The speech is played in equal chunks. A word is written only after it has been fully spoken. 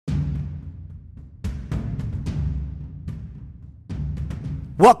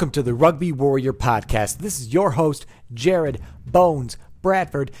Welcome to the Rugby Warrior Podcast. This is your host, Jared Bones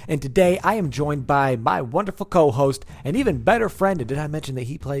Bradford, and today I am joined by my wonderful co-host and even better friend, and did I mention that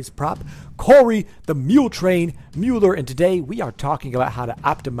he plays prop, Corey the Mule Train Mueller, and today we are talking about how to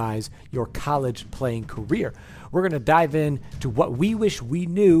optimize your college playing career. We're going to dive in to what we wish we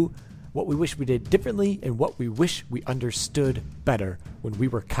knew, what we wish we did differently, and what we wish we understood better when we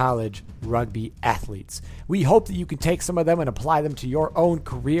were college rugby athletes. We hope that you can take some of them and apply them to your own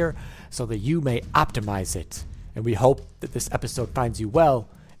career so that you may optimize it. And we hope that this episode finds you well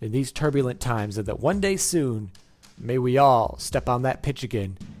in these turbulent times, and that one day soon, may we all step on that pitch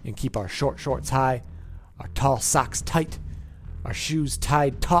again and keep our short shorts high, our tall socks tight, our shoes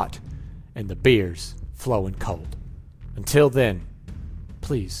tied taut, and the beers flowing cold. Until then,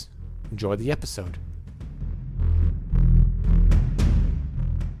 please enjoy the episode.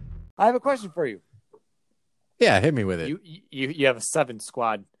 I have a question for you. Yeah, hit me with it. You have a 7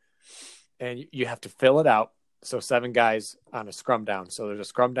 squad, and you have to fill it out. So 7 guys on a scrum down. So there's a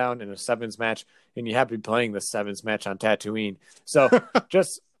scrum down and a 7s match, and you have to be playing the 7s match on Tatooine. So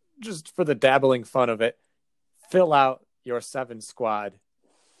just for the dabbling fun of it, fill out your 7 squad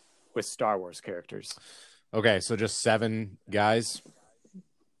with Star Wars characters. Okay, so just 7 guys.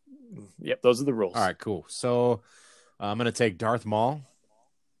 Yep, those are the rules. All right, cool. So I'm going to take Darth Maul.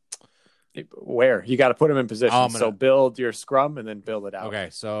 Where? You got to put him in position. So build your scrum and then build it out. Okay,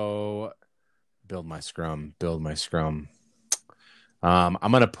 so build my scrum. I'm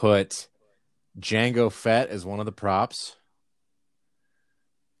going to put Jango Fett as one of the props.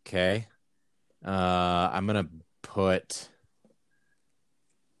 Okay. I'm going to put,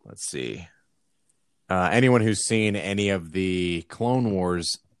 let's see, anyone who's seen any of the Clone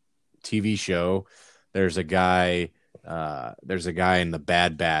Wars TV show, there's a guy in the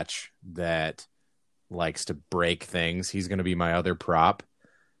Bad Batch that likes to break things. He's going to be my other prop.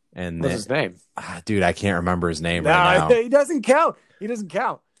 And what's his name? Dude, I can't remember his name right now. He doesn't count. You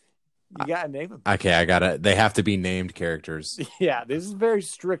got to name him. Okay, they have to be named characters. Yeah, this is very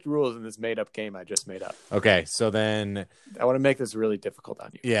strict rules in this made-up game I just made up. Okay, so then I want to make this really difficult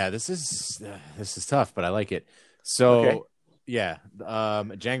on you. Yeah, this is tough, but I like it. So, okay. Yeah,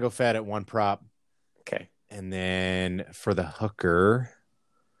 Jango Fett at 1 prop. Okay. And then for the hooker,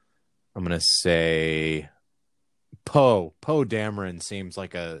 I'm going to say Poe Dameron seems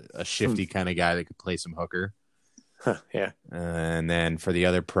like a shifty kind of guy that could play some hooker. Yeah. And then for the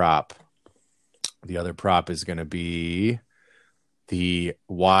other prop is going to be the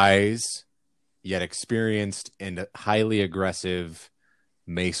wise yet experienced and highly aggressive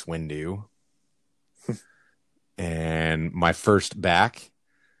Mace Windu. And my first back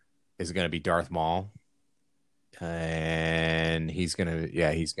is going to be Darth Maul. And he's gonna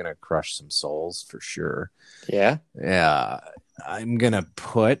crush some souls for sure. Yeah. I'm gonna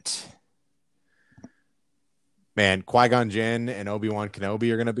put, Qui-Gon Jinn and Obi-Wan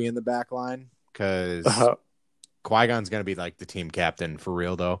Kenobi are gonna be in the back line because Qui-Gon's gonna be like the team captain for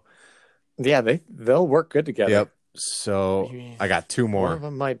real though. Yeah, they'll work good together. Yep. So I got 2 more. One of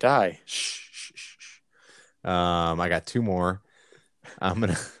them might die. Shh. I got 2 more. I'm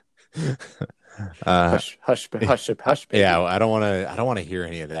gonna. Hush, baby. Yeah, I don't want to hear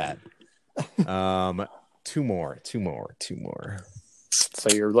any of that. 2 more. So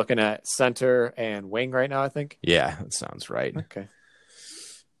you're looking at center and wing right now, I think. Yeah, that sounds right. Okay.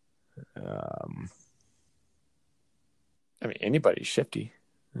 Anybody's shifty.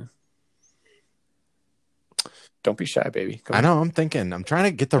 Don't be shy, baby. I know. I'm thinking. I'm trying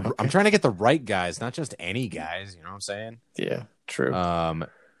to get the right guys, not just any guys. You know what I'm saying? Yeah, true.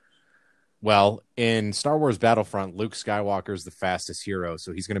 Well, in Star Wars Battlefront, Luke Skywalker is the fastest hero,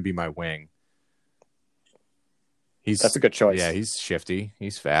 so he's going to be my wing. That's a good choice. Yeah, he's shifty.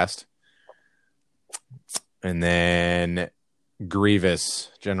 He's fast. And then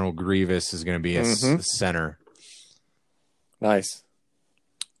General Grievous is going to be a center. Nice.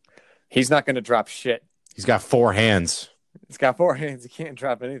 He's not going to drop shit. He's got 4 hands. He can't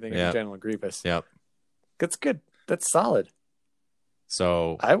drop anything in General Grievous. Yep. That's good. That's solid.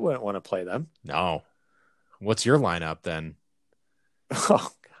 So I wouldn't want to play them. No. What's your lineup then? Oh,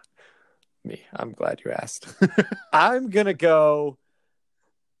 God. Me. I'm glad you asked. I'm going to go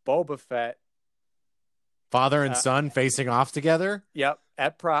Boba Fett. Father and son facing off together? Yep.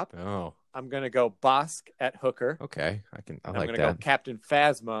 At prop. Oh. I'm going to go Bosk at hooker. Okay. I like that. I'm going to go Captain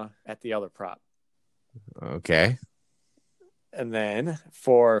Phasma at the other prop. Okay. And then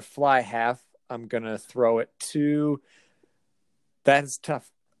for fly half, I'm going to throw it to... That is tough.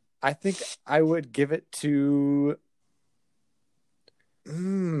 I think I would give it to...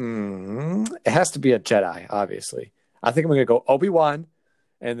 It has to be a Jedi, obviously. I think I'm going to go Obi-Wan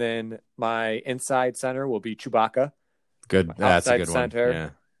And then my inside center will be Chewbacca. Good. My That's a outside good one. center Yeah.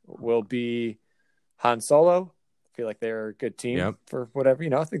 will be Han Solo. I feel like they're a good team Yep. for whatever,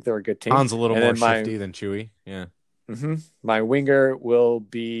 I think they're a good team. Han's a little And more then shifty than Chewie. Yeah. my winger will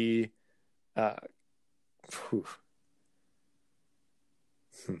be whew.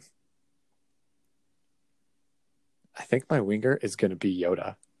 I think my winger is going to be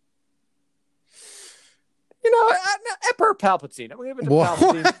Yoda. Emperor Palpatine. I'm going to give it to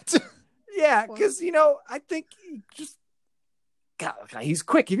Palpatine. Yeah, because, I think he just... God, he's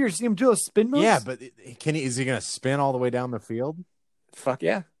quick. Have you ever seen him do those spin moves? Yeah, but is he going to spin all the way down the field? Fuck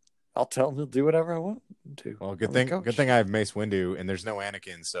yeah. I'll tell him he'll do whatever I want him to. Well, good thing I have Mace Windu, and there's no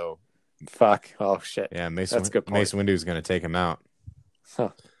Anakin, so... Fuck. Oh, shit. Yeah, That's a good point. Mace Windu is going to take him out. Huh.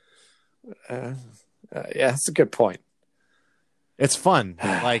 Yeah, that's a good point. It's fun.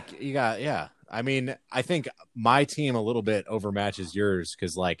 I mean, I think my team a little bit overmatches yours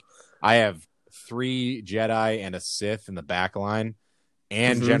because, I have 3 Jedi and a Sith in the back line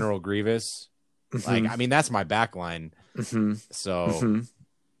and General Grievous. I mean, that's my back line. So.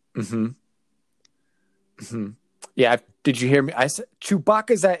 Yeah, did you hear me? I said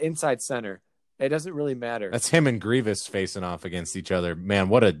Chewbacca's at inside center. It doesn't really matter. That's him and Grievous facing off against each other. Man,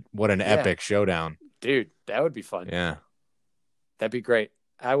 what an epic showdown. Dude, that would be fun. Yeah. That'd be great.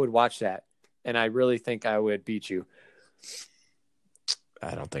 I would watch that. And I really think I would beat you.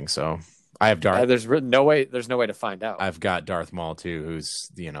 I don't think so. I have Darth. There's no way to find out. I've got Darth Maul too, who's,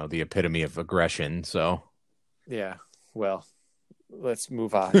 the epitome of aggression. So. Yeah. Well, let's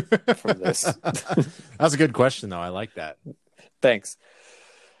move on from this. That's a good question, though. I like that. Thanks.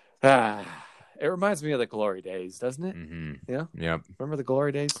 It reminds me of the glory days, doesn't it? Mm-hmm. Yeah. Yep. Remember the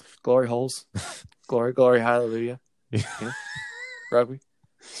glory days? Glory holes. Glory, glory, hallelujah. Yeah. Rugby,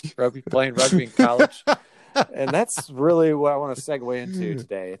 playing rugby in college. And that's really what I want to segue into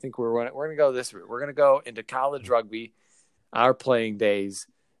today. I think we're going to go this route. We're going to go into college rugby, our playing days,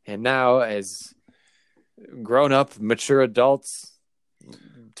 and now as grown-up, mature adults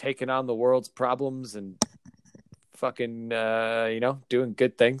taking on the world's problems and fucking, doing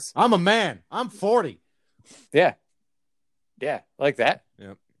good things. I'm a man. I'm 40. Yeah. Yeah, like that.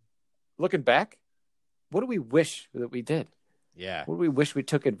 Yep. Looking back, what do we wish that we did? Yeah. What do we wish we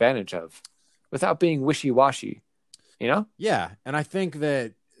took advantage of without being wishy-washy, Yeah, and I think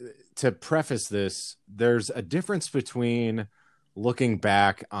that to preface this, there's a difference between looking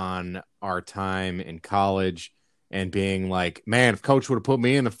back on our time in college and being like, man, if coach would have put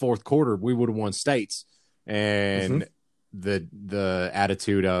me in the fourth quarter, we would have won states. And the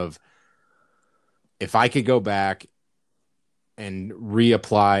attitude of, if I could go back and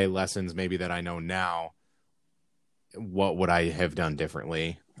reapply lessons maybe that I know now, what would I have done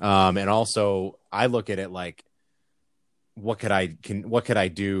differently? And also I look at it like, what could I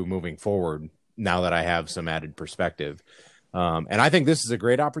do moving forward now that I have some added perspective? And I think this is a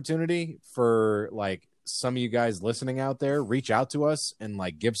great opportunity for some of you guys listening out there. Reach out to us and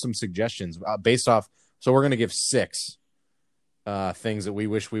give some suggestions based off. So we're going to give 6 things that we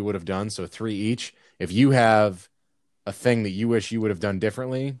wish we would have done. So 3 each. If you have a thing that you wish you would have done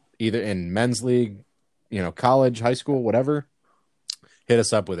differently, either in men's league, college, high school, whatever, hit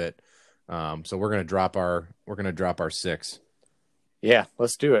us up with it. So we're going to drop our 6. Yeah,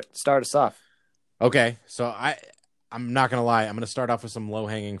 let's do it. Start us off. Okay. So I'm not going to lie. I'm going to start off with some low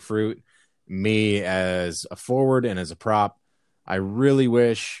hanging fruit. Me as a forward and as a prop, I really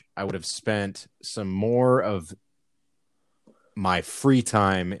wish I would have spent some more of my free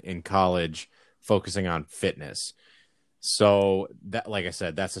time in college focusing on fitness. So that, like I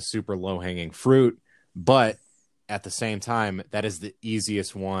said, that's a super low hanging fruit, but at the same time, that is the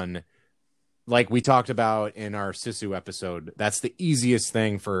easiest one. Like we talked about in our Sisu episode, that's the easiest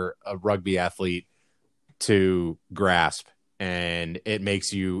thing for a rugby athlete to grasp. And it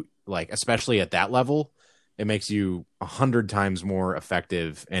makes you, especially at that level, it makes you 100 times more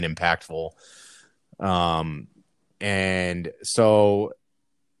effective and impactful. And so,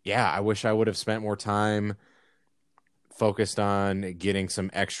 yeah, I wish I would have spent more time focused on getting some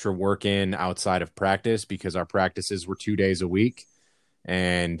extra work in outside of practice, because our practices were 2 days a week.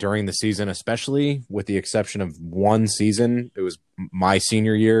 And during the season, especially with the exception of one season, it was my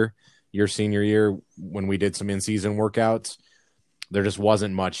senior year, your senior year, when we did some in-season workouts, there just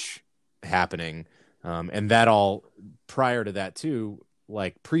wasn't much happening. And that all prior to that too,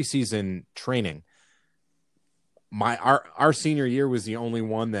 preseason training. Our senior year was the only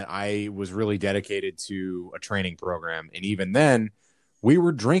one that I was really dedicated to a training program. And even then we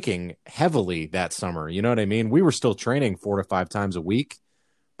were drinking heavily that summer. You know what I mean? We were still training 4 to 5 times a week,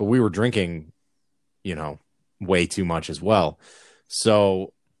 but we were drinking, way too much as well.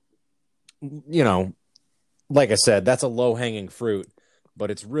 So you know, like I said, that's a low hanging fruit,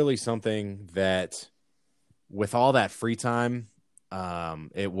 but it's really something that with all that free time,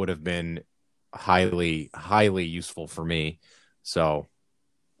 it would have been highly, highly useful for me. So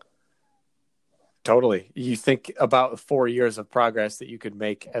totally. You think about 4 years of progress that you could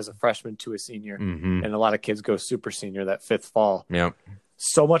make as a freshman to a senior, and a lot of kids go super senior that fifth fall. yeah,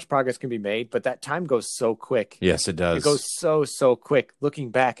 So much progress can be made, but that time goes so quick. yes, it does. It goes so quick.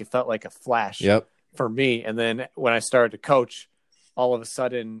 Looking back, it felt like a flash Yep. for me. And then when I started to coach, all of a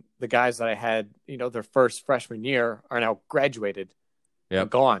sudden, the guys that I had, their first freshman year are now graduated and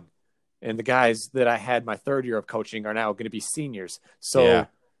gone. And the guys that I had my third year of coaching are now going to be seniors. So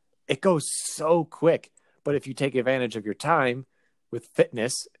it goes so quick. But if you take advantage of your time with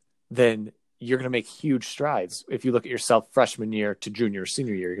fitness, then you're going to make huge strides. If you look at yourself freshman year to junior or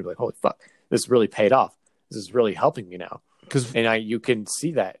senior year, you're going to be like, holy fuck, this really paid off. This is really helping me now. And you can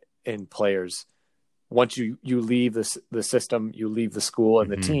see that in players. Once you leave the system, you leave the school and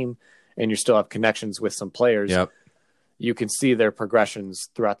the team, and you still have connections with some players, you can see their progressions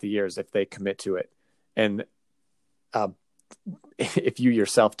throughout the years if they commit to it. And if you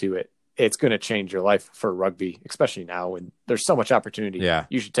yourself do it, it's going to change your life for rugby, especially now when there's so much opportunity. Yeah.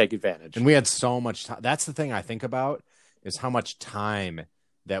 You should take advantage. And we had so much time. That's the thing I think about is how much time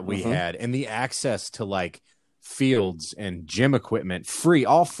that we had and the access to like fields and gym equipment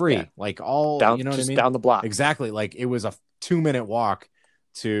all free, like all down, you know what I mean? Down the block. Exactly. Like it was a 2-minute walk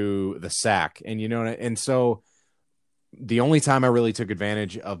to the SAC. And and so the only time I really took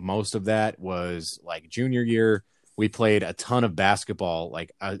advantage of most of that was like junior year. We played a ton of basketball,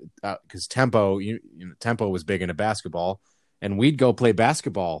 like because Tempo was big into basketball, and we'd go play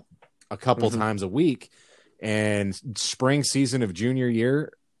basketball a couple times a week. And spring season of junior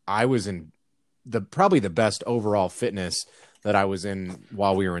year, I was in probably the best overall fitness that I was in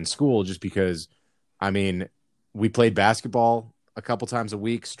while we were in school, just because, I mean, we played basketball a couple times a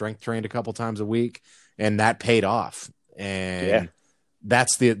week, strength trained a couple times a week, and that paid off. And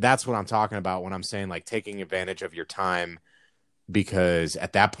that's what I'm talking about when I'm saying like taking advantage of your time, because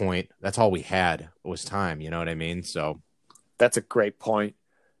at that point, that's all we had was time. You know what I mean? So that's a great point.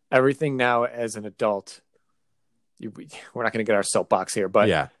 Everything now as an adult, we're not going to get our soapbox here,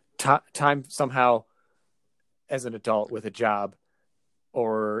 but time somehow as an adult with a job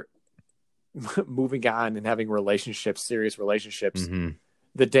or moving on and having relationships, serious relationships,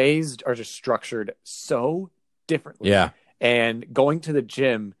 the days are just structured so differently. Yeah. And going to the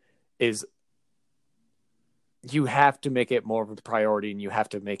gym you have to make it more of a priority, and you have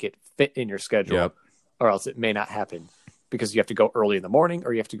to make it fit in your schedule, or else it may not happen, because you have to go early in the morning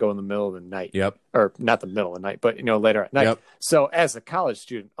or you have to go in the middle of the night. Or not the middle of the night, but later at night. So as a college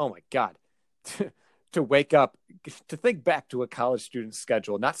student, oh my God, to wake up, to think back to a college student's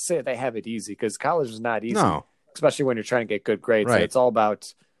schedule, not to say that they have it easy, because college is not easy, especially when you're trying to get good grades. Right. So it's all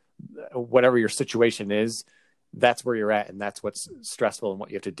about whatever your situation is. That's where you're at, and that's what's stressful and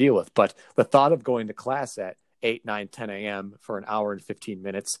what you have to deal with. But the thought of going to class at 8, 9, 10 a.m. for an hour and 15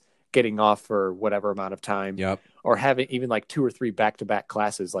 minutes, getting off for whatever amount of time, or having even like 2 or 3 back-to-back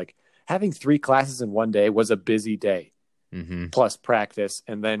classes, like having 3 classes in one day was a busy day, plus practice.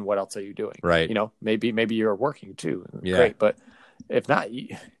 And then what else are you doing? Right. Maybe you're working too. Great. But if not,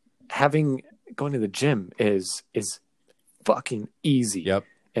 going to the gym is fucking easy.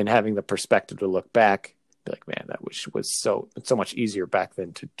 And having the perspective to look back, be like, man, that was so much easier back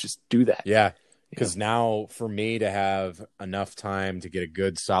then to just do that. Yeah. Because now for me to have enough time to get a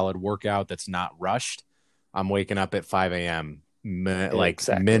good solid workout that's not rushed, I'm waking up at 5 a.m.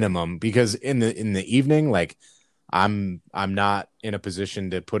 Minimum, because in the evening, like I'm not in a position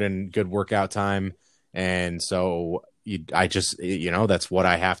to put in good workout time. And so I just, that's what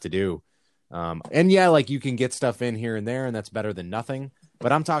I have to do. And like you can get stuff in here and there, and that's better than nothing.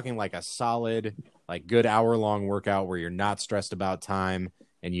 But I'm talking like a solid, like good hour-long workout where you're not stressed about time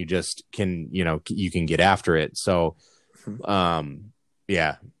and you just can, you can get after it. So,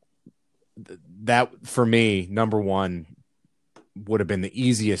 that for me, number one, would have been the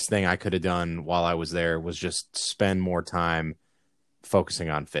easiest thing I could have done while I was there, was just spend more time focusing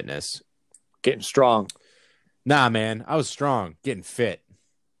on fitness. Getting strong. Nah, man, I was strong, getting fit.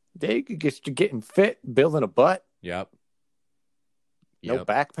 They could get you getting fit, building a butt. No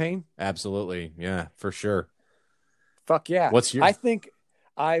back pain. Absolutely. Yeah, for sure. Fuck yeah. I think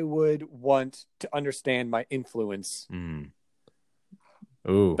I would want to understand my influence.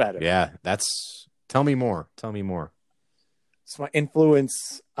 Ooh, better. Yeah. Tell me more. So my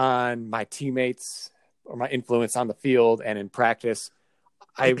influence on my teammates, or my influence on the field and in practice,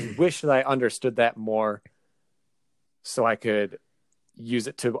 I wish that I understood that more, so I could, use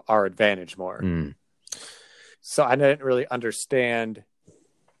it to our advantage more. Mm. So I didn't really understand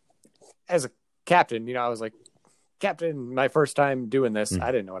as a captain, I was like, captain, my first time doing this,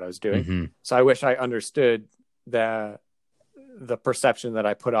 I didn't know what I was doing. Mm-hmm. So I wish I understood the perception that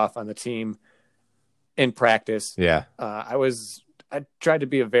I put off on the team in practice. Yeah. I tried to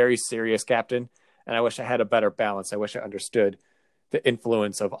be a very serious captain, and I wish I had a better balance. I wish I understood the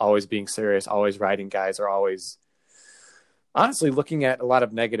influence of always being serious, always riding guys, or always honestly looking at a lot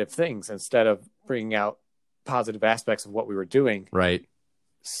of negative things instead of bringing out positive aspects of what we were doing. Right.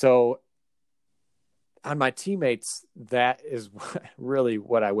 So on my teammates, that is really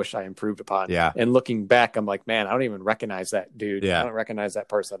what I wish I improved upon. Yeah. And looking back, I'm like, man, I don't even recognize that dude. Yeah. I don't recognize that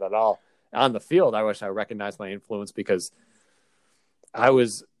person at all. On the field, I wish I recognized my influence, because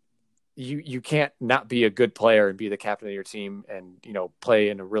you can't not be a good player and be the captain of your team and, play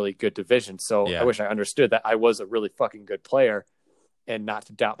in a really good division. So Yeah. I wish I understood that I was a really fucking good player and not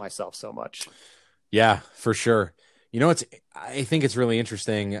to doubt myself so much. Yeah, for sure. I think it's really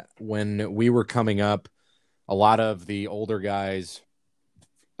interesting when we were coming up, a lot of the older guys,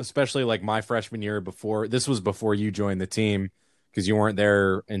 especially like my freshman year before you joined the team, because you weren't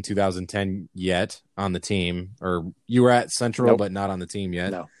there in 2010 yet on the team, or you were at Central, Nope. but not on the team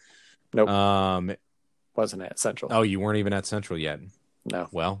yet. No. Nope. Wasn't at Central. Oh, you weren't even at Central yet. No.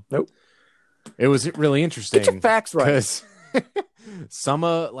 Well, Nope. It was really interesting. Get your facts right. Because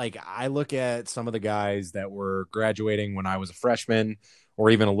I look at some of the guys that were graduating when I was a freshman or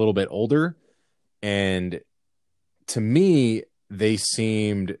even a little bit older, and to me, they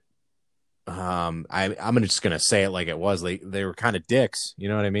seemed I'm just gonna say it like it was. They were kind of dicks. You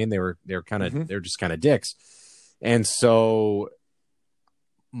know what I mean? They were kind of they're just kind of dicks. And so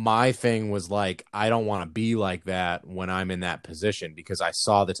my thing was like, I don't want to be like that when I'm in that position, because I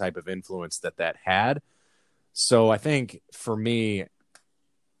saw the type of influence that had. So I think for me,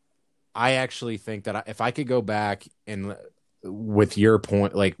 I actually think that if I could go back and with your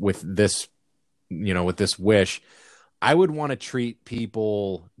point, like with this, with this wish, I would want to treat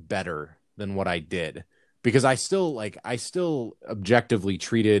people better than what I did, because I still objectively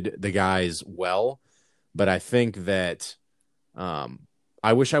treated the guys well, but I think that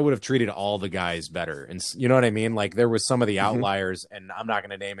I wish I would have treated all the guys better. And you know what I mean? Like there was some of the outliers, and I'm not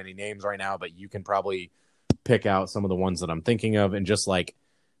going to name any names right now, but you can probably pick out some of the ones that I'm thinking of, and just like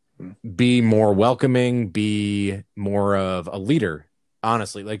be more welcoming, be more of a leader,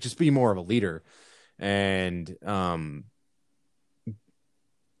 honestly, like just be more of a leader. And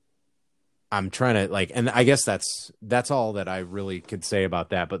I'm trying to and I guess that's all that I really could say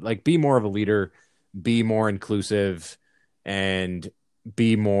about that. But like, be more of a leader, be more inclusive, and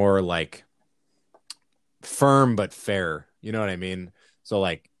be more like firm but fair. You know what I mean? So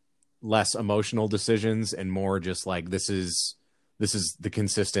like less emotional decisions and more just like, this is the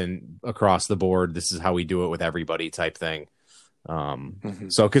consistent across the board, this is how we do it with everybody type thing.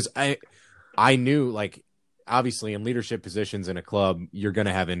 So because I knew, like, obviously in leadership positions in a club, you're going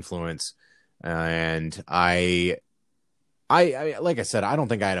to have influence. And I like I said, I don't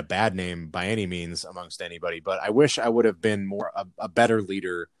think I had a bad name by any means amongst anybody, but I wish I would have been a better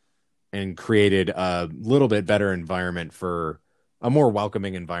leader and created a little bit better environment, for a more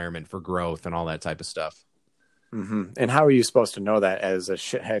welcoming environment for growth and all that type of stuff. And how are you supposed to know that as a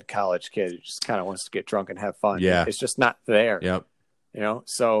shithead college kid who just kind of wants to get drunk and have fun? Yeah. It's just not there. Yep.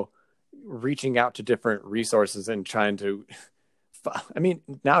 So reaching out to different resources and trying to,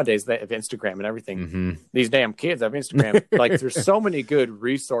 nowadays they have Instagram and everything. These damn kids have Instagram. Like there's so many good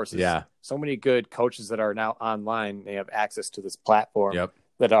resources. Yeah. So many good coaches that are now online. They have access to this platform Yep.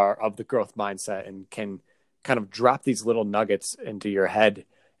 that are of the growth mindset and can kind of drop these little nuggets into your head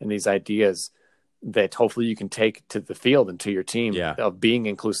and these ideas that hopefully you can take to the field and to your team. Yeah. Of being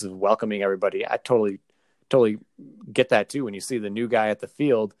inclusive, welcoming everybody. I totally get that too. When you see the new guy at the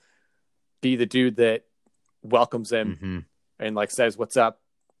field, be the dude that welcomes him and like says, "What's up?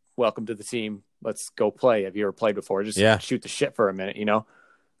 Welcome to the team. Let's go play. Have you ever played before?" Just shoot the shit for a minute,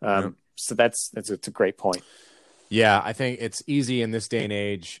 So it's a great point. Yeah, I think it's easy in this day and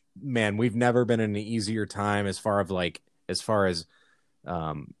age. Man, we've never been in an easier time as far as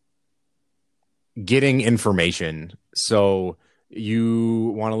getting information. So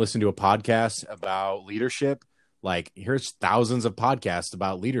you want to listen to a podcast about leadership? Like, here's thousands of podcasts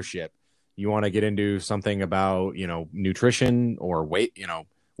about leadership. You want to get into something about, nutrition or weight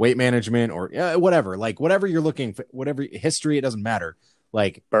management or whatever, like whatever you're looking for, whatever history, it doesn't matter.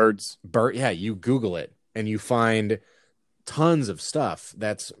 Like bird. Yeah. You Google it and you find tons of stuff.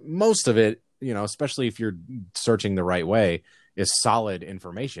 That's most of it, especially if you're searching the right way, is solid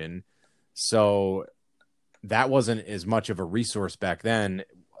information. So that wasn't as much of a resource back then.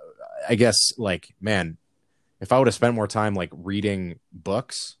 I guess, like, man, if I would have spent more time like reading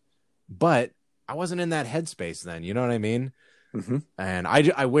books, but I wasn't in that headspace then. You know what I mean? Mm-hmm. And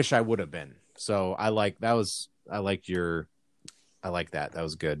I wish I would have been. So I like that. That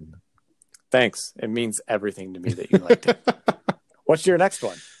was good. Thanks. It means everything to me that you liked it. What's your next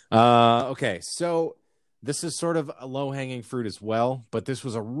one? Okay, so this is sort of a low-hanging fruit as well, but this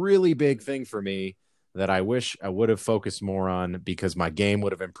was a really big thing for me that I wish I would have focused more on because my game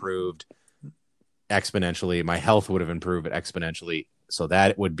would have improved exponentially. My health would have improved exponentially. So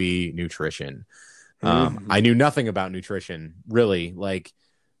that would be nutrition. I knew nothing about nutrition, really. Like,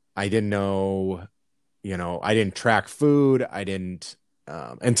 I didn't know, I didn't track food. I didn't,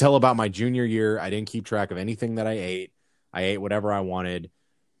 until about my junior year, I didn't keep track of anything that I ate. I ate whatever I wanted.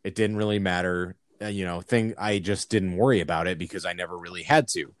 It didn't really matter. I just didn't worry about it because I never really had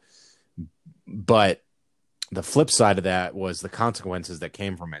to. But the flip side of that was the consequences that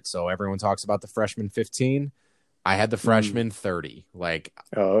came from it. So everyone talks about the freshman 15. I had the freshman 30. Like,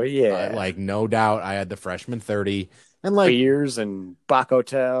 oh yeah, like no doubt, I had the freshman 30, and like beers and Bach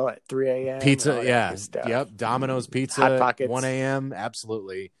Hotel at 3 a.m. pizza. Yeah, yep. Domino's pizza, Hot Pockets. 1 a.m.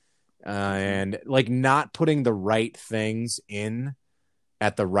 Absolutely, and like not putting the right things in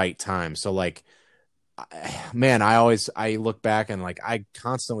at the right time. So like, man, I look back and like I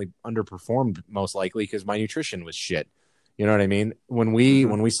constantly underperformed, most likely because my nutrition was shit. You know what I mean? When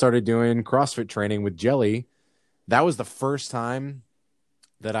we started doing CrossFit training with Jelly, that was the first time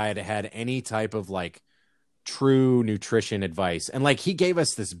that I had had any type of like true nutrition advice. And like he gave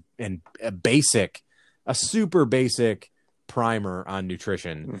us this a super basic primer on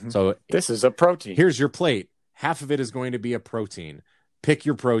nutrition. Mm-hmm. So this is a protein. Here's your plate. Half of it is going to be a protein. Pick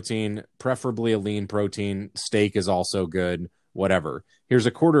your protein, preferably a lean protein. Steak is also good, whatever. Here's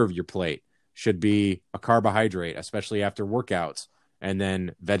a quarter of your plate. Should be a carbohydrate, especially after workouts, and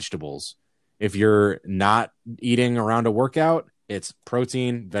then vegetables. If you're not eating around a workout, it's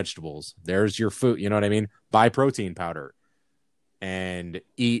protein, vegetables. There's your food. You know what I mean? Buy protein powder and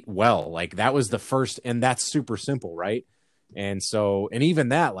eat well. Like that was the first, and that's super simple, right? And so, and even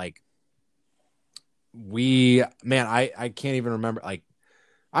that, like I can't even remember. Like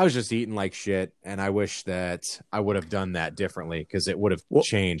I was just eating like shit, and I wish that I would have done that differently because it would have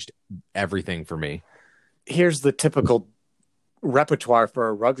changed everything for me. Here's the typical repertoire for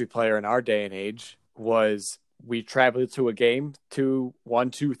a rugby player in our day and age was we traveled to a game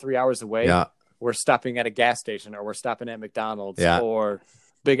 1, 2, 3 hours away. Yeah. We're stopping at a gas station or we're stopping at McDonald's or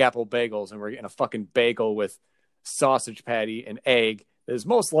Big Apple Bagels, and we're getting a fucking bagel with sausage patty and egg. There's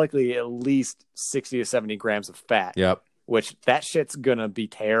most likely at least 60 to 70 grams of fat. Yep. Which that shit's going to be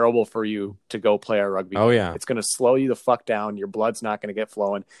terrible for you to go play a rugby game. Oh, yeah. It's going to slow you the fuck down. Your blood's not going to get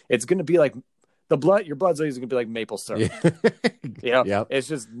flowing. It's going to be like your blood's always going to be like maple syrup. Yep. It's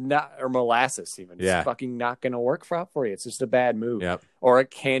just not, or molasses even. It's fucking not going to work for you. It's just a bad move. Yep. Or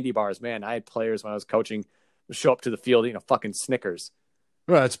at candy bars. Man, I had players when I was coaching show up to the field eating a fucking Snickers.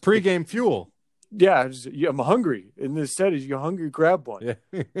 Well, it's pregame fuel. Yeah, I'm hungry. And instead, you're hungry, grab one.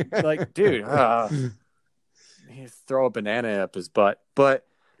 Yeah. Like, dude, he throw a banana up his butt. But,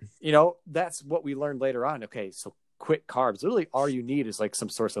 that's what we learned later on. Okay, so quick carbs. Literally all you need is like some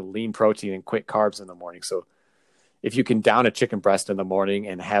source of lean protein and quick carbs in the morning. So if you can down a chicken breast in the morning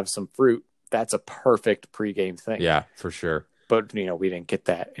and have some fruit, that's a perfect pregame thing. Yeah, for sure. But, we didn't get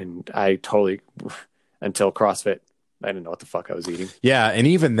that. And I totally, until CrossFit, I didn't know what the fuck I was eating. Yeah, and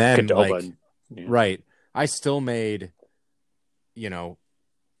even then, Qdoba right, I still made,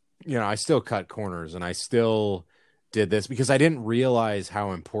 I still cut corners and I still did this because I didn't realize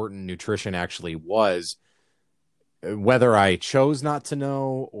how important nutrition actually was, whether I chose not to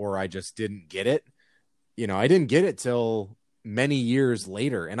know or I just didn't get it. I didn't get it till many years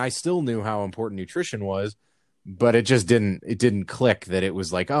later, and I still knew how important nutrition was, but it didn't click that it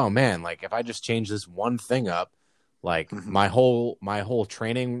was like, oh man, like if I just change this one thing up, like my whole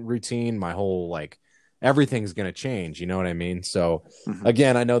training routine, my whole like everything's going to change. You know what I mean? So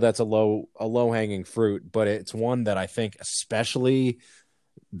again, I know that's a low hanging fruit, but it's one that I think especially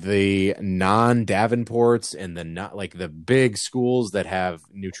the non-Davenports and the big schools that have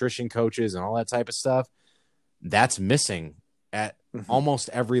nutrition coaches and all that type of stuff, that's missing at almost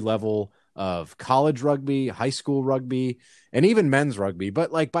every level of college rugby, high school rugby, and even men's rugby.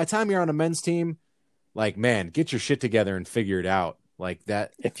 But like by the time you're on a men's team, like, man, get your shit together and figure it out like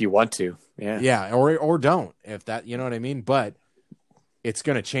that. If you want to. Yeah. Or don't, if that, you know what I mean? But it's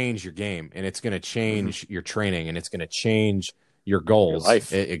going to change your game, and it's going to change your training, and it's going to change your goals. Your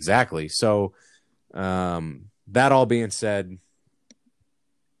life. Exactly. So, that all being said,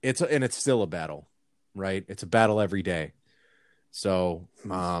 it's still a battle. right? It's a battle every day. So,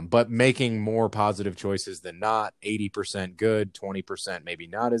 but making more positive choices than not, 80% good, 20% maybe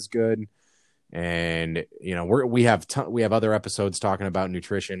not as good. And, you know, we have other episodes talking about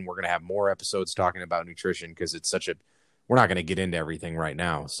nutrition. We're going to have more episodes talking about nutrition because it's we're not going to get into everything right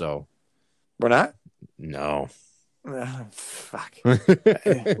now. So we're not? No. Fuck.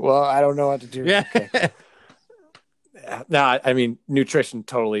 Well, I don't know what to do. Yeah. Okay. No, I mean, nutrition,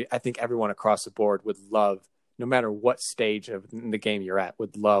 totally. I think everyone across the board would love, no matter what stage of the game you're at,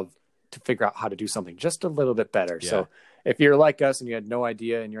 would love to figure out how to do something just a little bit better. Yeah. So if you're like us and you had no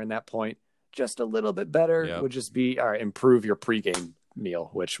idea and you're in that point, just a little bit better would just be improve your pregame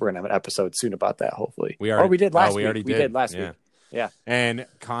meal, which we're going to have an episode soon about that, hopefully. We did last week. We did last week. Yeah. And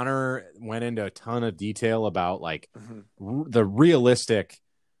Connor went into a ton of detail about like the realistic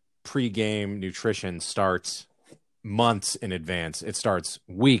pregame nutrition starts months in advance. It starts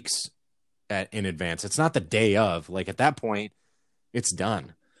weeks in advance. It's not the day of. Like at that point, it's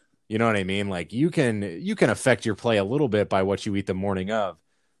done. You know what I mean? Like you can affect your play a little bit by what you eat the morning of,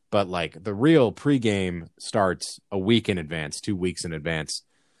 but like the real pregame starts a week in advance, 2 weeks in advance.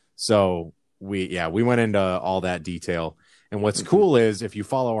 So we went into all that detail. And what's cool is if you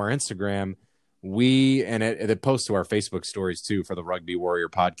follow our Instagram, it posts to our Facebook stories too for the Rugby Warrior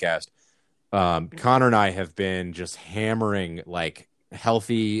podcast. Connor and I have been just hammering like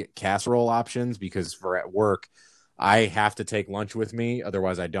healthy casserole options because for at work, I have to take lunch with me.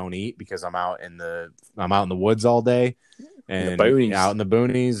 Otherwise I don't eat because I'm out in the woods all day and out in the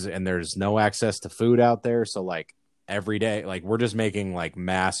boonies and there's no access to food out there. So like every day, like we're just making like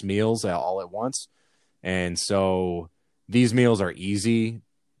mass meals all at once. And so these meals are easy.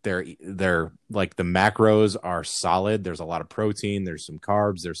 They're like the macros are solid. There's a lot of protein. There's some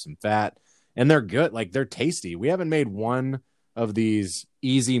carbs. There's some fat. And they're good. Like they're tasty. We haven't made one of these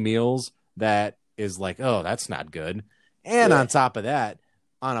easy meals that is like, oh, that's not good. And on top of that,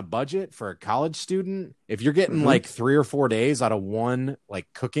 on a budget for a college student, if you're getting like 3 or 4 days out of one like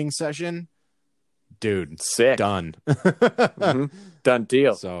cooking session, dude, sick. Done. Done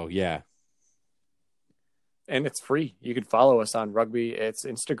deal. So yeah. And it's free. You can follow us on Rugby. It's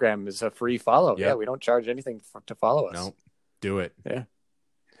Instagram is a free follow. Yep. Yeah, we don't charge anything to follow us. No, do it. Yeah.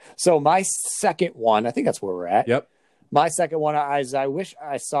 So my second one, I think that's where we're at. Yep. My second one is I wish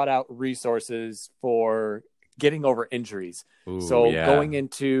I sought out resources for getting over injuries. Going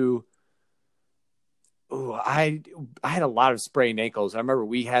into, I had a lot of sprained ankles. I remember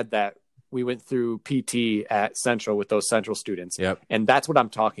we went through PT at Central with those Central students. Yep. And that's what I'm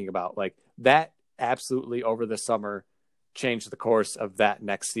talking about. Like that absolutely over the summer changed the course of that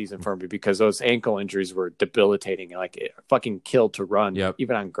next season for me because those ankle injuries were debilitating. Like it fucking killed to run,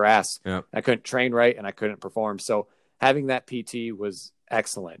 even on grass. Yep. I couldn't train right and I couldn't perform. So having that PT was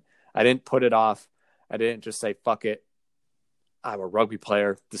excellent. I didn't put it off. I didn't just say, fuck it. I'm a rugby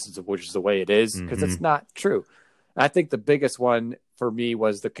player. Which is the way it is because it's not true. I think the biggest one for me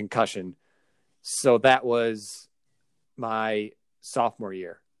was the concussion. So that was my sophomore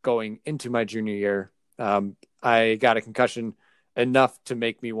year. Going into my junior year, I got a concussion enough to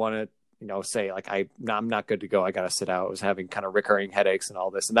make me want to, say like I'm not good to go. I got to sit out. I was having kind of recurring headaches and all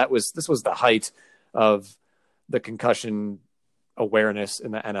this, and this was the height of the concussion awareness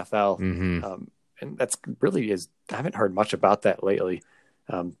in the NFL, and that's really is. I haven't heard much about that lately,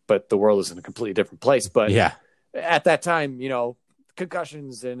 but the world is in a completely different place. But at that time,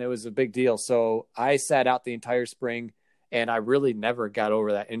 concussions, and it was a big deal. So I sat out the entire spring. And I really never got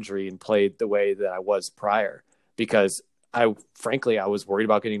over that injury and played the way that I was prior because I was worried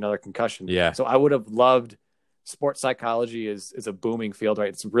about getting another concussion. Yeah. So I would have loved sports psychology is a booming field, right?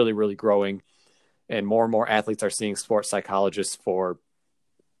 It's really, really growing. And more athletes are seeing sports psychologists for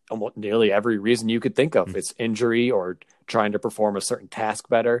almost nearly every reason you could think of. It's injury or trying to perform a certain task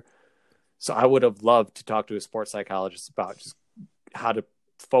better. So I would have loved to talk to a sports psychologist about just how to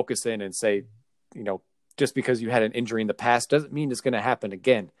focus in and say, just because you had an injury in the past doesn't mean it's going to happen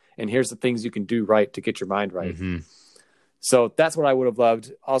again. And here's the things you can do right to get your mind right. So that's what I would have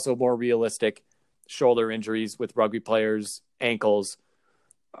loved. Also more realistic shoulder injuries with rugby players, ankles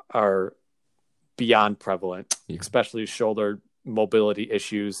are beyond prevalent, especially shoulder mobility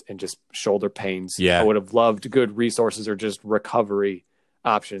issues and just shoulder pains. Yeah. I would have loved good resources or just recovery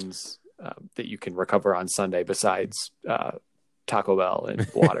options that you can recover on Sunday besides Taco Bell and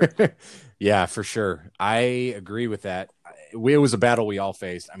water. Yeah, for sure. I agree with that. It was a battle we all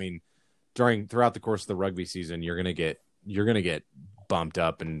faced. I mean, throughout the course of the rugby season, you're gonna get bumped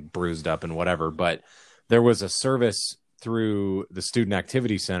up and bruised up and whatever. But there was a service through the student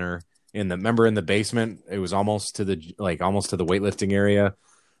activity center in the basement. It was almost to the weightlifting area.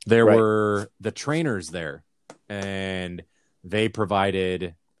 there were the trainers there, and they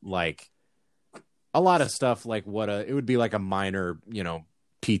provided like a lot of stuff, like it would be like a minor,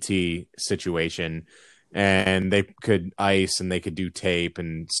 PT situation, and they could ice and they could do tape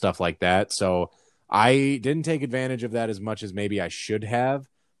and stuff like that. So I didn't take advantage of that as much as maybe I should have,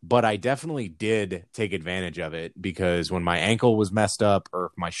 but I definitely did take advantage of it, because when my ankle was messed up or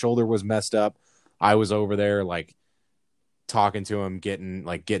if my shoulder was messed up, I was over there like talking to him,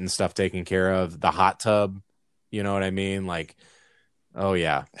 getting stuff taken care of. The hot tub, you know what I mean? Like, oh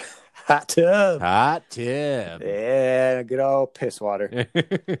yeah. Hot tub. Yeah, good old piss water.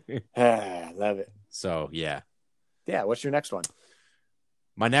 Love it. So yeah. What's your next one?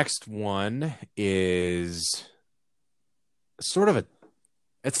 My next one is sort of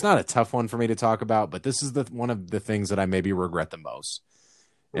it's not a tough one for me to talk about, but this is one of the things that I maybe regret the most.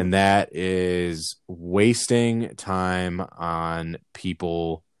 And that is wasting time on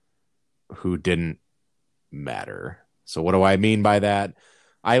people who didn't matter. So what do I mean by that?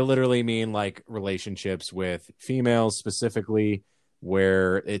 I literally mean like relationships with females specifically,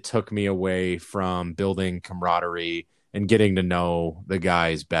 where it took me away from building camaraderie and getting to know the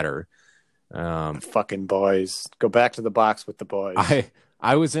guys better. Fucking boys. Go back to the box with the boys.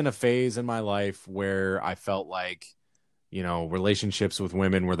 I was in a phase in my life where I felt like, relationships with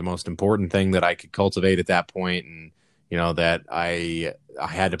women were the most important thing that I could cultivate at that point. And, that I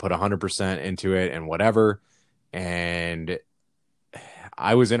had to put 100% into it and whatever. And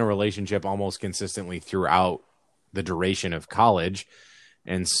I was in a relationship almost consistently throughout the duration of college.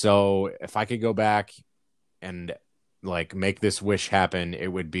 And so if I could go back and like make this wish happen, it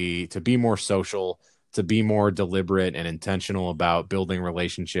would be to be more social, to be more deliberate and intentional about building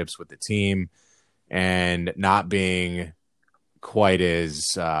relationships with the team, and not being quite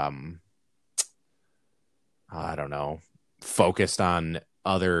as, I don't know, focused on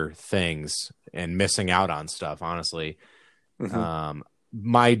other things and missing out on stuff, honestly. Mm-hmm.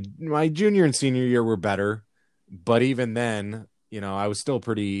 My junior and senior year were better, but even then, I was still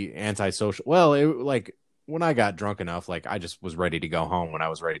pretty antisocial. Well, like when I got drunk enough, like I just was ready to go home when I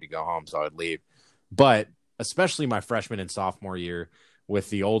was ready to go home, so I would leave. But especially my freshman and sophomore year with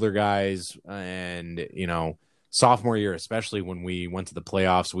the older guys, and sophomore year, especially when we went to the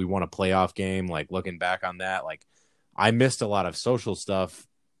playoffs, we won a playoff game. Like looking back on that, like I missed a lot of social stuff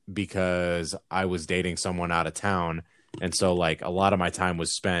because I was dating someone out of town. And so like a lot of my time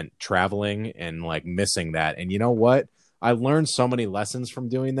was spent traveling and like missing that. And you know what? I learned so many lessons from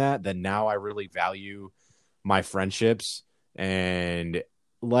doing that now I really value my friendships. And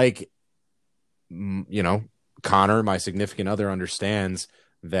like, Connor, my significant other, understands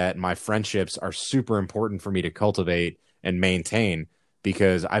that my friendships are super important for me to cultivate and maintain,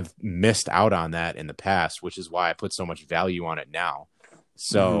 because I've missed out on that in the past, which is why I put so much value on it now.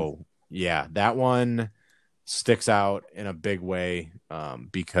 So yeah, that one sticks out in a big way,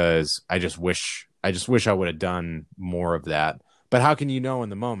 because I just wish I would have done more of that. But how can you know in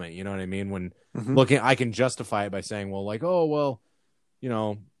the moment? You know what I mean? When looking, I can justify it by saying, well, like, oh, well,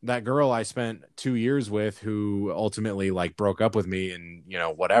 that girl I spent 2 years with who ultimately like broke up with me and,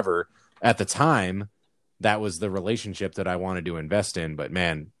 whatever, at the time, that was the relationship that I wanted to invest in. But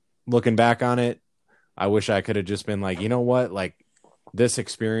man, looking back on it, I wish I could have just been like, you know what? Like, this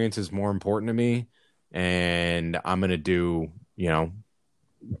experience is more important to me, and I'm going to do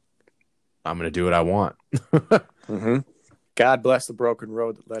what I want. God bless the broken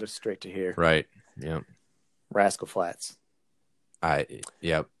road that led us straight to here. Right. Yeah. Rascal Flats.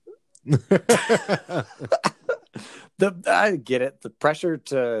 Yep. I get it. The pressure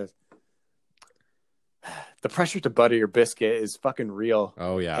to butter your biscuit is fucking real.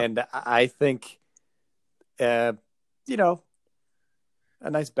 Oh yeah. And I think, a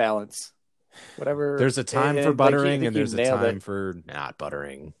nice balance. Whatever. There's a time for buttering, and there's a time for not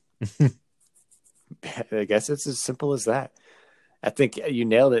buttering. I guess it's as simple as that. I think you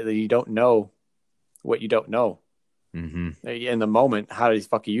nailed it. That you don't know what you don't know. Mm-hmm. In the moment, how the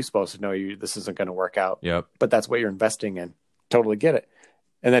fuck are you supposed to know this isn't going to work out? Yep. But that's what you're investing in. Totally get it.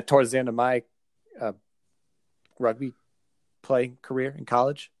 And then towards the end of my rugby playing career in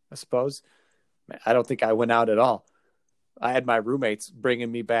college, I suppose, I don't think I went out at all. I had my roommates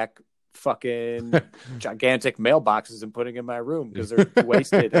bringing me back fucking gigantic mailboxes and putting in my room because they're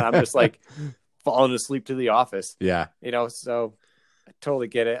wasted. And I'm just like falling asleep to the office. Yeah. So I totally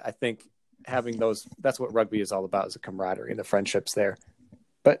get it. I think having those, that's what rugby is all about, is a camaraderie and the friendships there.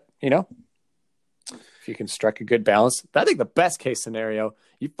 But, if you can strike a good balance, I think the best case scenario,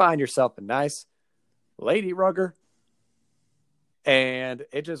 you find yourself a nice lady rugger and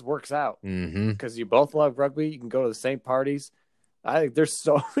it just works out because you both love rugby. You can go to the same parties. There's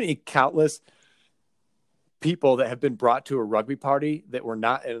so many countless people that have been brought to a rugby party that were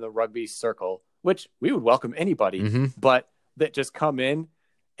not in the rugby circle, which we would welcome anybody, but that just come in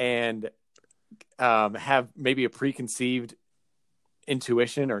and have maybe a preconceived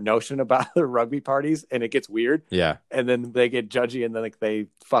intuition or notion about the rugby parties, and it gets weird. Yeah. And then they get judgy and then like they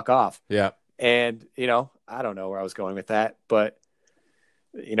fuck off. Yeah. And, I don't know where I was going with that, but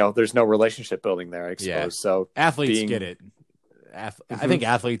there's no relationship building there, I suppose. Yeah. So athletes get it. I think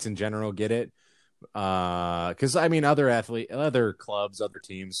athletes in general get it. Because I mean, other clubs, other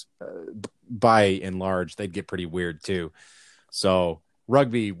teams, by and large, they'd get pretty weird too. So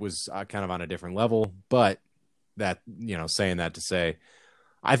rugby was kind of on a different level, but that, saying that to say,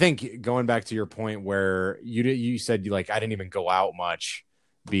 I think going back to your point where you said I didn't even go out much.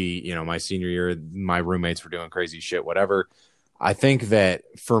 My senior year, my roommates were doing crazy shit, whatever. I think that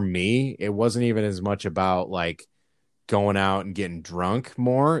for me, it wasn't even as much about like going out and getting drunk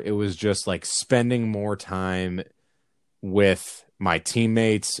more. It was just like spending more time with my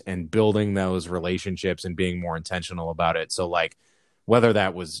teammates and building those relationships and being more intentional about it. So like whether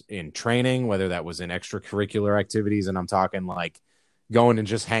that was in training, whether that was in extracurricular activities, and I'm talking like going and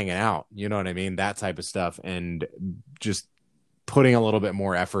just hanging out, you know what I mean? That type of stuff, and just putting a little bit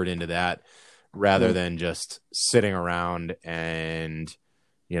more effort into that rather than just sitting around and,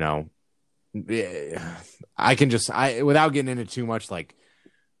 I can just without getting into too much like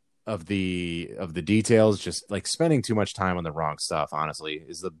of the details, just like spending too much time on the wrong stuff, honestly,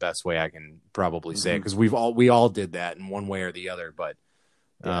 is the best way I can probably say it, because we all did that in one way or the other. But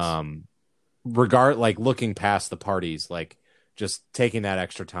like looking past the parties, like just taking that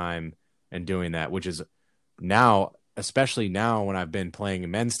extra time and doing that, which is now, especially now when I've been playing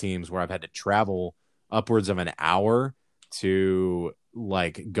in men's teams where I've had to travel upwards of an hour to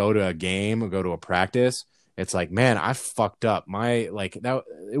like go to a game or go to a practice. It's like, man, I fucked up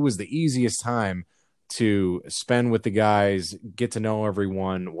it was the easiest time to spend with the guys, get to know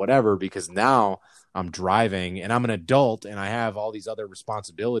everyone, whatever, because now I'm driving and I'm an adult and I have all these other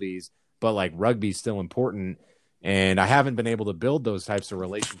responsibilities, but like rugby's still important. And I haven't been able to build those types of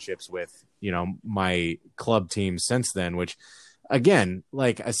relationships with, my club team since then, which again,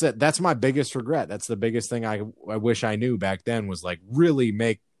 like I said, that's my biggest regret. That's the biggest thing I wish I knew back then, was like really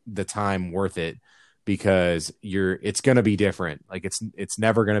make the time worth it, because it's going to be different. Like it's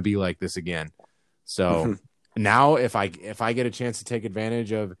never going to be like this again. So now if I get a chance to take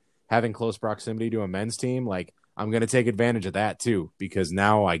advantage of having close proximity to a men's team, like I'm going to take advantage of that too, because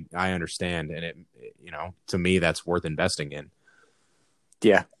now I understand, and it to me, that's worth investing in.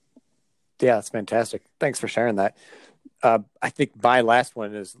 Yeah. Yeah. That's fantastic. Thanks for sharing that. I think my last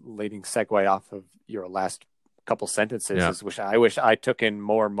one is leading segue off of your last couple sentences. Yeah. Is I wish I took in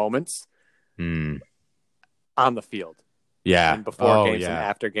more moments on the field. Yeah. And before games and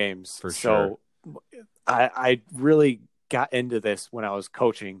after games. For sure. So I really got into this when I was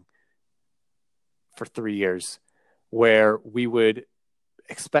coaching for 3 years, where we would,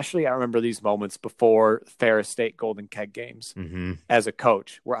 especially I remember these moments before Ferris State Golden Keg games as a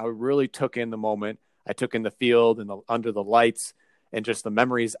coach, where I really took in the moment. I took in the field and under the lights, and just the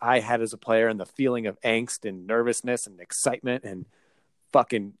memories I had as a player, and the feeling of angst and nervousness and excitement and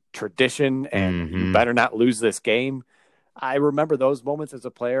fucking tradition and you better not lose this game. I remember those moments as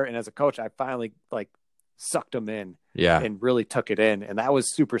a player, and as a coach, I finally like sucked them in and really took it in. And that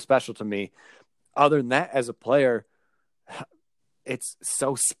was super special to me. Other than that, as a player, it's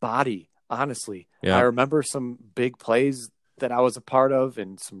so spotty, honestly. Yeah. I remember some big plays that I was a part of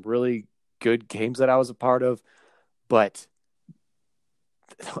and some really good games that I was a part of, but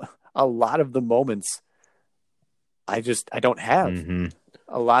a lot of the moments I don't have.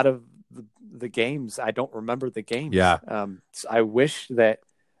 A lot of the games, I don't remember the games. Yeah. So I wish that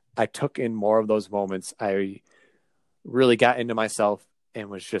I took in more of those moments. I really got into myself and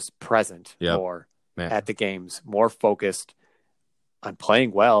was just present more at the games, more focused on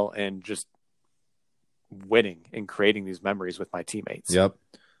playing well and just winning and creating these memories with my teammates. Yep.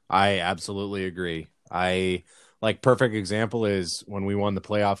 I absolutely agree. Perfect example is when we won the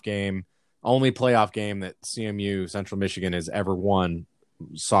playoff game, only playoff game that CMU Central Michigan has ever won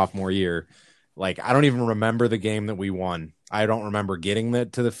sophomore year. Like, I don't even remember the game that we won. I don't remember getting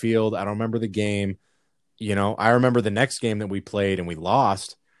to the field. I don't remember the game. I remember the next game that we played and we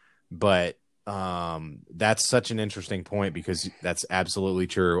lost, but that's such an interesting point, because that's absolutely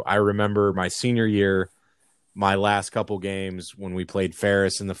true. I remember my senior year, my last couple games when we played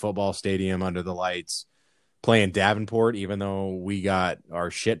Ferris in the football stadium under the lights, playing Davenport, even though we got our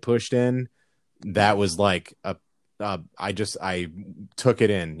shit pushed in. That was like I took it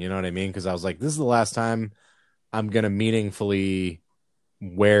in, you know what I mean? Because I was like, this is the last time I'm going to meaningfully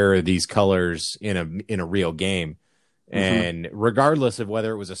wear these colors in a real game. And regardless of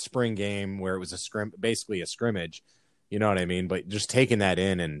whether it was a spring game where it was basically a scrimmage, you know what I mean? But just taking that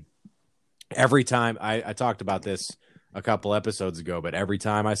in, and every time I talked about this a couple episodes ago, but every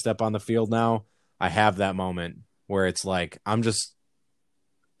time I step on the field now, I have that moment where it's like, I'm just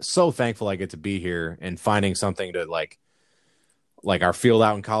so thankful I get to be here and finding something to like our field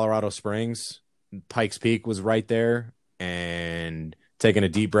out in Colorado Springs, Pikes Peak was right there, and taking a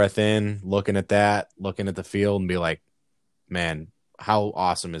deep breath in, looking at the field and be like, man, how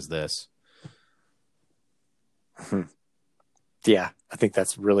awesome is this? Yeah, I think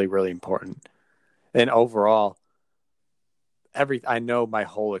that's really, really important. And overall, I know my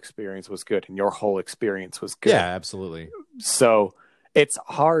whole experience was good, and your whole experience was good. Yeah, absolutely. So it's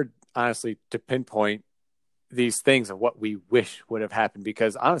hard, honestly, to pinpoint these things of what we wish would have happened,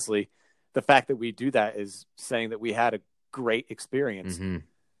 because honestly, the fact that we do that is saying that we had a great experience. Mm-hmm.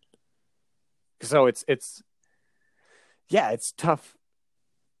 So it's tough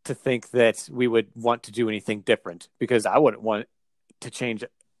to think that we would want to do anything different, because I wouldn't want to change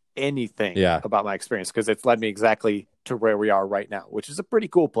anything about my experience, because it's led me exactly to where we are right now, which is a pretty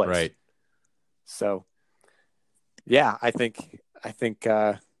cool place. Right. So yeah, I think,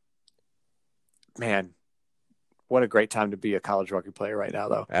 man, what a great time to be a college rugby player right now,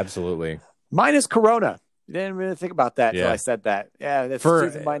 though. Absolutely. Minus Corona. Didn't really think about that until I said that. Yeah, that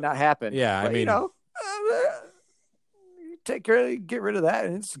season might not happen. Yeah, but, I mean, take care, get rid of that,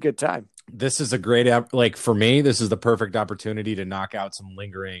 and it's a good time. This is a great for me, this is the perfect opportunity to knock out some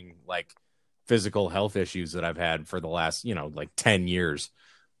lingering physical health issues that I've had for the last 10 years.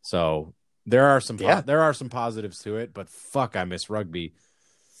 So there are some positives to it, but fuck, I miss rugby.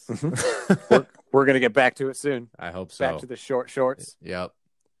 We're gonna get back to it soon. I hope so. Back to the short shorts. Yep.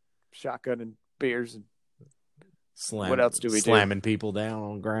 Shotgun and beers and what else do we slamming people down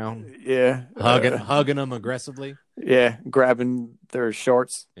on the ground? Yeah. Hugging them aggressively. Yeah. Grabbing their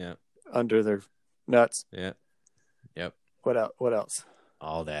shorts. Yeah. Under their nuts. Yeah. Yep. What else?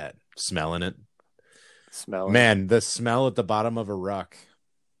 All that. Smelling it. Smelling. Man, the smell at the bottom of a ruck.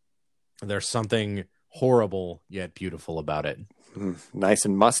 There's something horrible yet beautiful about it. Nice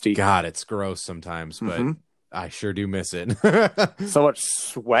and musty. God, it's gross sometimes, but I sure do miss it. So much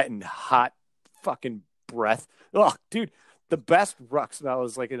sweat and hot fucking breath. Oh, dude, the best ruck smell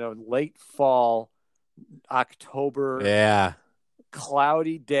is in a late fall, October,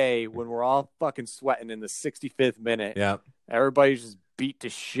 cloudy day when we're all fucking sweating in the 65th minute. Yeah, everybody's just beat to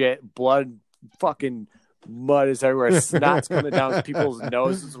shit. Blood, fucking mud is everywhere. Snot's coming down people's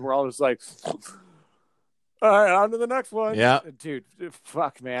noses. We're all just like, all right, on to the next one. Yeah, dude,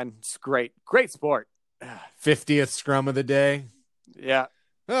 fuck, man, it's great sport. 50th scrum of the day. Yeah.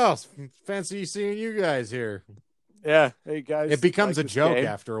 Oh, fancy seeing you guys here. Yeah. Hey, guys. It becomes a joke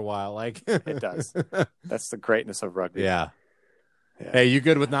after a while. It does. That's the greatness of rugby. Yeah. Hey, you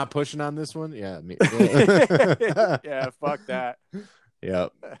good with not pushing on this one? Yeah. Me. Yeah, fuck that.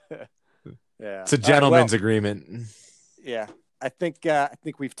 Yep. Yeah. It's a gentleman's agreement. Yeah. I think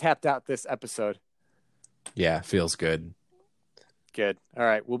we've tapped out this episode. Yeah, feels good. Good. All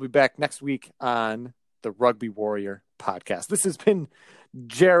right. We'll be back next week on the Rugby Warrior podcast. This has been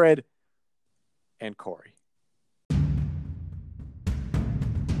Jared and Corey.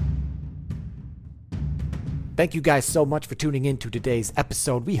 Thank you guys so much for tuning in to today's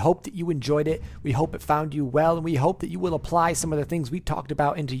episode. We hope that you enjoyed it. We hope it found you well, and we hope that you will apply some of the things we talked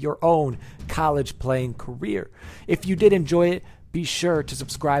about into your own college playing career. If you did enjoy it, be sure to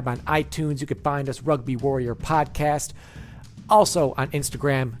subscribe on iTunes. You can find us Rugby Warrior Podcast. Also on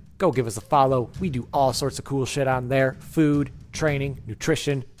Instagram, go give us a follow. We do all sorts of cool shit on there. Food, training,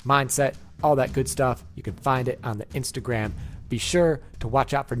 nutrition, mindset, all that good stuff. You can find it on the Instagram. Be sure to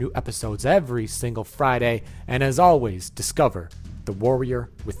watch out for new episodes every single Friday. And as always, discover the warrior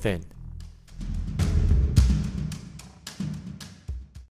within.